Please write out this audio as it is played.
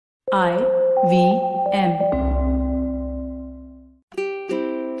IVM.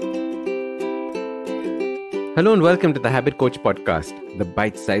 Hello and welcome to the Habit Coach Podcast, the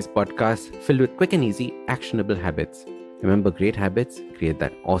bite-sized podcast filled with quick and easy, actionable habits. Remember, great habits create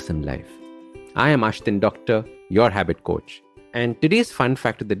that awesome life. I am Ashdin Doctor, your habit coach. And today's fun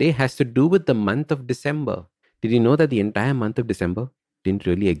fact of the day has to do with the month of December. Did you know that the entire month of December didn't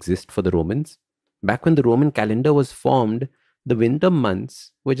really exist for the Romans? Back when the Roman calendar was formed, the winter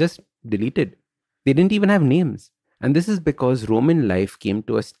months were just deleted. They didn't even have names. And this is because Roman life came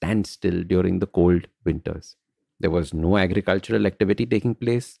to a standstill during the cold winters. There was no agricultural activity taking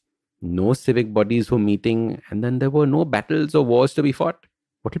place, no civic bodies were meeting, and then there were no battles or wars to be fought.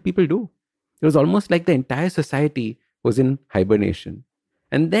 What did people do? It was almost like the entire society was in hibernation.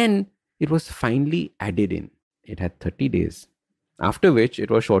 And then it was finally added in. It had 30 days, after which it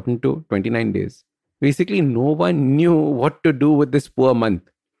was shortened to 29 days. Basically, no one knew what to do with this poor month.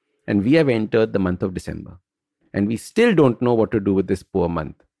 And we have entered the month of December. And we still don't know what to do with this poor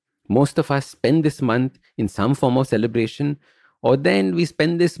month. Most of us spend this month in some form of celebration, or then we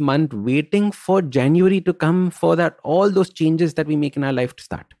spend this month waiting for January to come for that all those changes that we make in our life to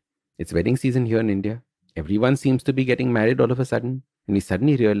start. It's wedding season here in India. Everyone seems to be getting married all of a sudden. And we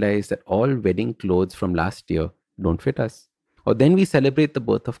suddenly realize that all wedding clothes from last year don't fit us. Or then we celebrate the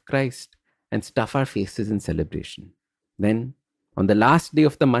birth of Christ and stuff our faces in celebration. Then, on the last day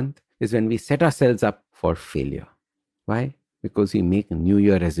of the month is when we set ourselves up for failure. Why? Because we make New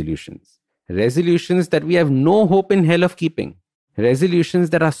Year resolutions. Resolutions that we have no hope in hell of keeping. Resolutions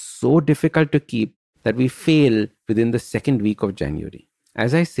that are so difficult to keep that we fail within the second week of January.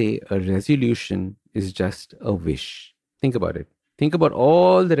 As I say, a resolution is just a wish. Think about it. Think about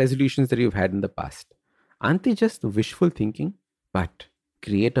all the resolutions that you've had in the past. Aren't they just wishful thinking? But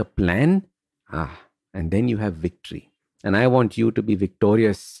create a plan, and then you have victory. And I want you to be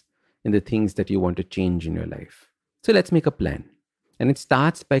victorious in the things that you want to change in your life. So let's make a plan. And it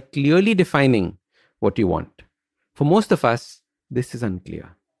starts by clearly defining what you want. For most of us, this is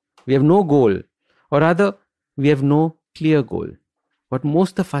unclear. We have no goal, or rather, we have no clear goal. What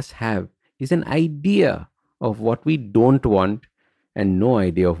most of us have is an idea of what we don't want and no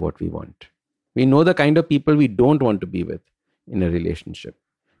idea of what we want. We know the kind of people we don't want to be with in a relationship.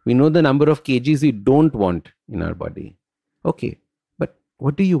 We know the number of kgs we don't want in our body. Okay, but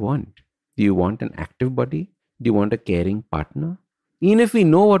what do you want? Do you want an active body? Do you want a caring partner? Even if we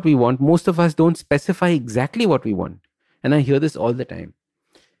know what we want, most of us don't specify exactly what we want. And I hear this all the time.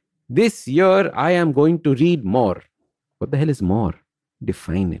 This year, I am going to read more. What the hell is more?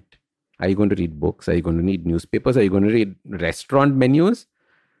 Define it. Are you going to read books? Are you going to read newspapers? Are you going to read restaurant menus?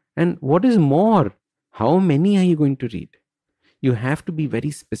 And what is more? How many are you going to read? You have to be very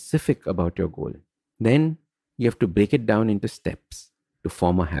specific about your goal. Then you have to break it down into steps to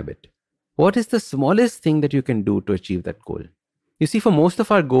form a habit. What is the smallest thing that you can do to achieve that goal? You see, for most of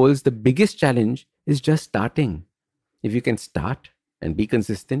our goals, the biggest challenge is just starting. If you can start and be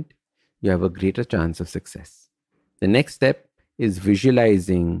consistent, you have a greater chance of success. The next step is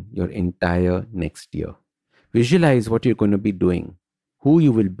visualizing your entire next year. Visualize what you're going to be doing, who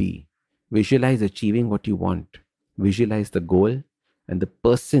you will be. Visualize achieving what you want. Visualize the goal and the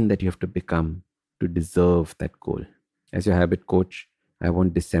person that you have to become to deserve that goal. As your habit coach, I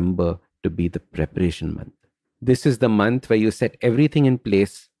want December to be the preparation month. This is the month where you set everything in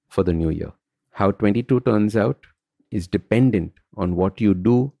place for the new year. How 22 turns out is dependent on what you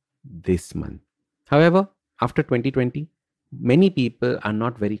do this month. However, after 2020, many people are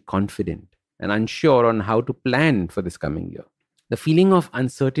not very confident and unsure on how to plan for this coming year. The feeling of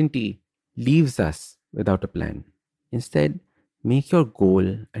uncertainty leaves us without a plan. Instead, make your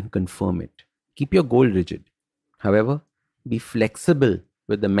goal and confirm it. Keep your goal rigid. However, be flexible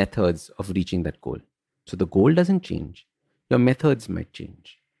with the methods of reaching that goal. So the goal doesn't change. Your methods might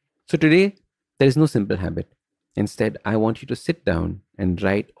change. So today, there is no simple habit. Instead, I want you to sit down and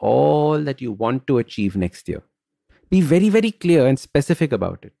write all that you want to achieve next year. Be very, very clear and specific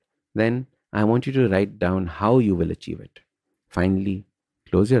about it. Then I want you to write down how you will achieve it. Finally,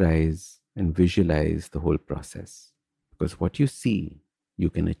 close your eyes and visualize the whole process. Because what you see,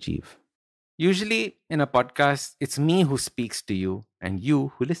 you can achieve. Usually in a podcast, it's me who speaks to you and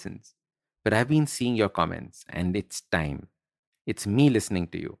you who listens. But I've been seeing your comments and it's time. It's me listening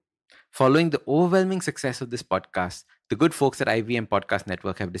to you. Following the overwhelming success of this podcast, the good folks at IVM Podcast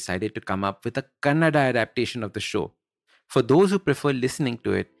Network have decided to come up with a Kannada adaptation of the show. For those who prefer listening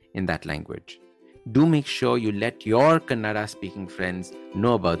to it in that language, do make sure you let your Kannada speaking friends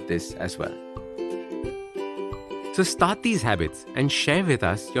know about this as well. So start these habits and share with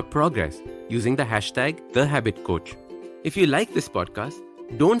us your progress using the hashtag #TheHabitCoach. If you like this podcast,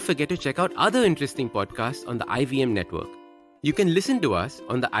 don't forget to check out other interesting podcasts on the IVM network. You can listen to us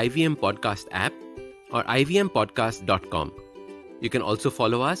on the IVM Podcast app or ivmpodcast.com. You can also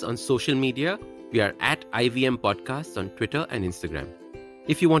follow us on social media. We are at IVM Podcasts on Twitter and Instagram.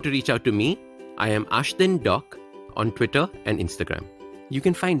 If you want to reach out to me, I am Ashdin Doc on Twitter and Instagram. You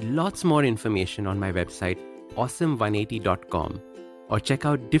can find lots more information on my website, awesome180.com, or check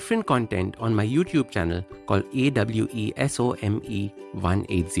out different content on my YouTube channel called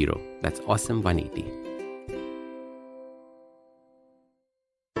AWESOME180. That's Awesome180.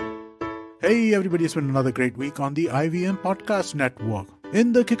 Hey everybody, it's been another great week on the IVM Podcast Network.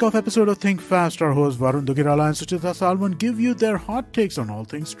 In the kickoff episode of Think Fast, our hosts Varun Dugirala and Suchita Salman give you their hot takes on all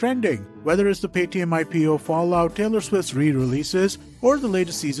things trending. Whether it's the Paytm IPO fallout, Taylor Swift's re-releases, or the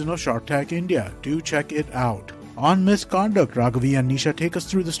latest season of Shark Tank India, do check it out. On Misconduct, Raghavi and Nisha take us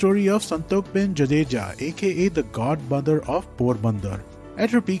through the story of Santokh bin Jadeja, aka the godmother of Porbandar.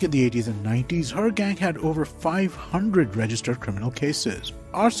 At her peak in the 80s and 90s, her gang had over 500 registered criminal cases.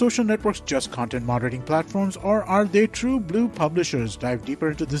 Are social networks just content moderating platforms, or are they true blue publishers? Dive deeper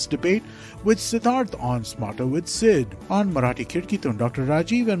into this debate with Siddharth on Smarter with Sid. On Marathi Khidkitun, Dr.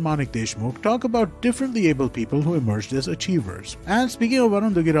 Rajiv and Manik Deshmukh talk about differently abled people who emerged as achievers. And speaking of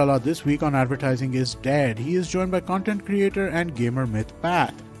Varun Dugirala, this week on Advertising is Dead. He is joined by content creator and gamer myth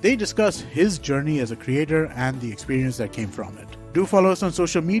Path. They discuss his journey as a creator and the experience that came from it. Do follow us on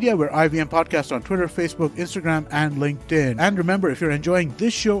social media. We're IVM Podcast on Twitter, Facebook, Instagram, and LinkedIn. And remember, if you're enjoying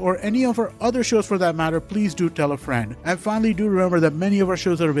this show or any of our other shows for that matter, please do tell a friend. And finally, do remember that many of our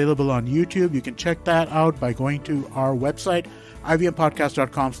shows are available on YouTube. You can check that out by going to our website,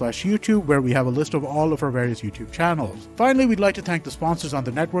 ivmpodcast.com/YouTube, where we have a list of all of our various YouTube channels. Finally, we'd like to thank the sponsors on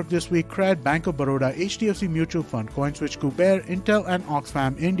the network this week: Cred, Bank of Baroda, HDFC Mutual Fund, CoinSwitch, Kuber, Intel, and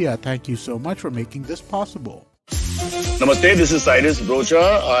Oxfam India. Thank you so much for making this possible. Namaste, this is Cyrus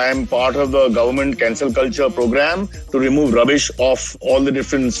Brocha. I am part of the government cancel culture program to remove rubbish off all the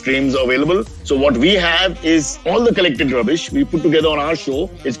different streams available. So what we have is all the collected rubbish we put together on our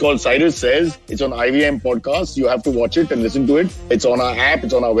show. It's called Cyrus Says. It's on IVM Podcast. You have to watch it and listen to it. It's on our app.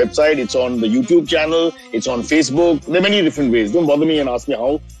 It's on our website. It's on the YouTube channel. It's on Facebook. There are many different ways. Don't bother me and ask me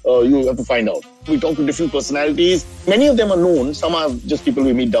how. You have to find out. We talk to different personalities. Many of them are known. Some are just people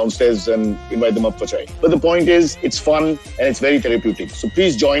we meet downstairs and invite them up for chai. But the point is, it's fun and it's very therapeutic. So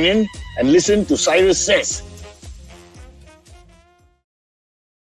please join in and listen to Cyrus Says.